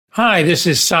Hi, this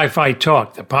is Sci-Fi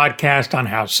Talk, the podcast on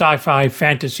how sci-fi,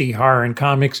 fantasy, horror, and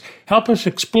comics help us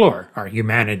explore our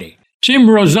humanity. Tim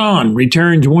Rozon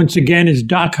returns once again as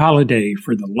Doc Holliday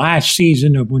for the last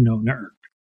season of Wynonna Earp.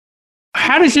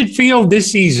 How does it feel this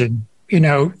season,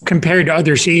 compared to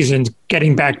other seasons,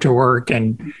 getting back to work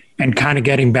and kind of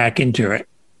getting back into it?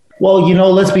 Well,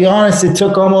 let's be honest, it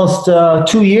took almost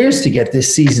 2 years to get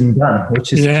this season done,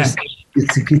 which is just...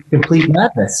 It's a complete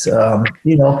madness. There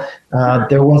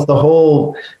was the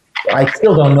whole, I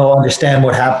still don't understand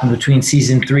what happened between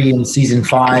season 3 and season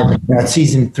 5,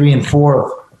 season 3 and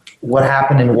 4, what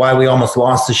happened and why we almost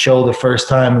lost the show the first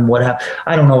time and what happened.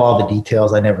 I don't know all the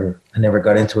details. I never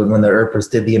got into it when the Earpers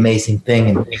did the amazing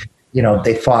thing and,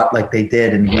 they fought like they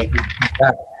did and we came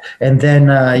back. And then,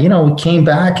 we came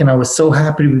back and I was so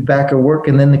happy to be back at work.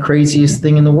 And then the craziest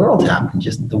thing in the world happened.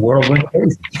 Just the world went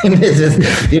crazy.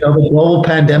 The global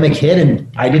pandemic hit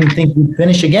and I didn't think we'd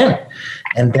finish again.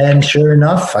 And then sure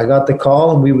enough, I got the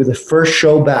call and we were the first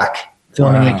show back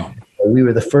filming. Wow. We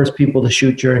were the first people to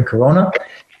shoot during Corona.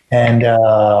 And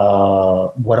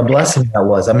what a blessing that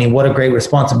was. I mean, what a great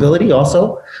responsibility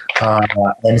also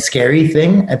and scary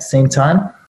thing at the same time.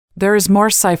 There is more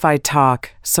sci-fi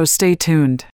talk, so stay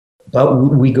tuned. But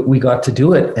we got to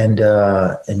do it, and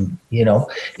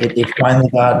it finally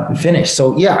got finished.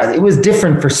 So yeah, it was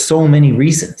different for so many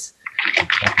reasons.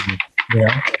 And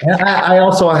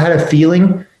I had a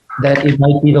feeling that it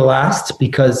might be the last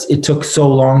because it took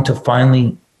so long to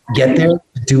finally get there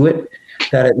to do it.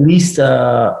 That at least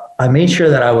I made sure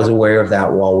that I was aware of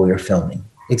that while we were filming.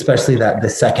 Especially the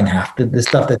second half, the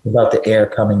stuff that's about to air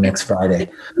coming next Friday.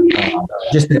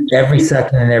 Just every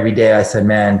second and every day, I said,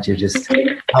 man, you're just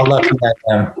how lucky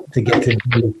I am to get to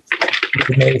do this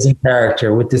amazing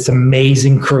character with this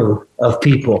amazing crew of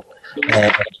people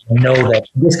and know that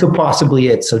this could possibly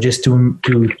it. So just to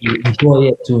enjoy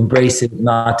it, to embrace it,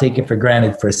 not take it for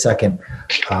granted for a second.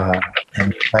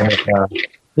 And kind of,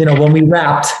 when we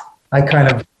wrapped, I kind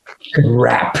of could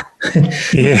rap.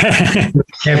 Yeah.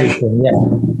 Everything, yeah.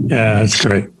 Yeah, that's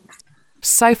great.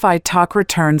 Sci-Fi Talk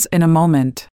returns in a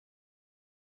moment.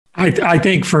 I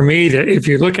think for me, that if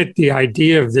you look at the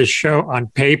idea of this show on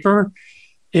paper,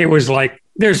 it was like,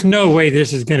 there's no way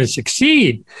this is going to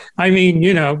succeed. I mean,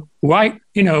 why,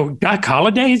 Doc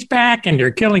Holliday is back and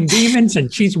they're killing demons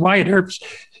and she's Wyatt Earp's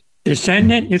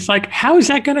descendant. It's like, how is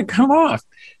that going to come off?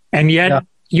 And yet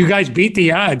you guys beat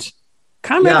the odds.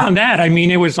 Comment on that. I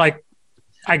mean, it was like,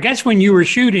 I guess when you were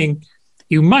shooting,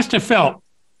 you must have felt,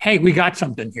 hey, we got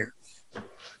something here.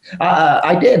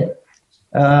 I did.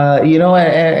 And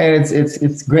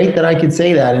it's great that I could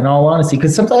say that in all honesty,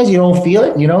 because sometimes you don't feel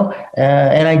it,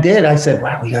 and I did. I said,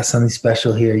 wow, we got something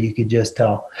special here. You could just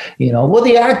tell, well,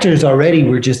 the actors already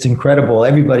were just incredible.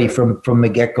 Everybody from the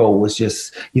get-go was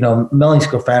just, Melanie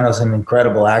Scrofano's an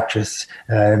incredible actress.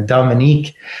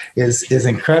 Dominique is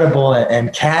incredible.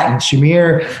 And Kat and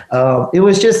Shamir. It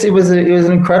was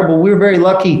an incredible, we were very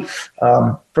lucky.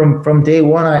 From day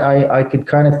one, I could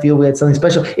kind of feel we had something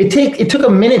special. It took a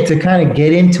minute to kind of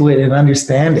get into it and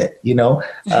understand it,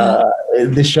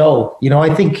 the show.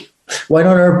 I think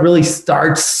Wynonna Earp really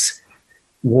starts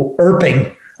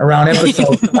Earping around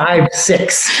episode 5,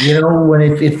 6, when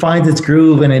it finds its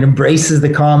groove and it embraces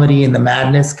the comedy and the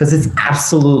madness, because it's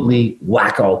absolutely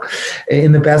wacko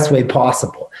in the best way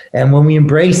possible. And when we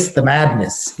embrace the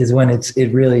madness is when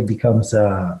it really becomes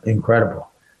incredible.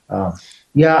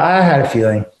 Yeah, I had a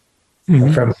feeling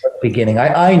from the beginning.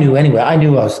 I knew anyway. I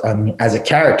knew I was as a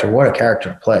character. What a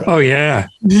character to play! Oh yeah.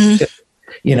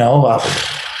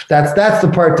 That's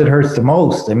the part that hurts the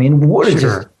most. I mean,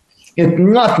 it's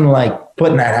nothing like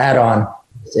putting that hat on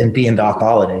and being Doc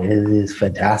Holliday. It is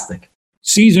fantastic.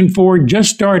 Season 4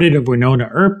 just started of Wynonna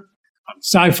Earp on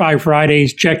Sci-Fi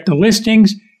Fridays. Check the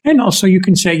listings, and also you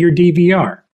can set your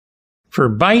DVR. For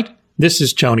Byte, this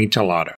is Tony Tellado.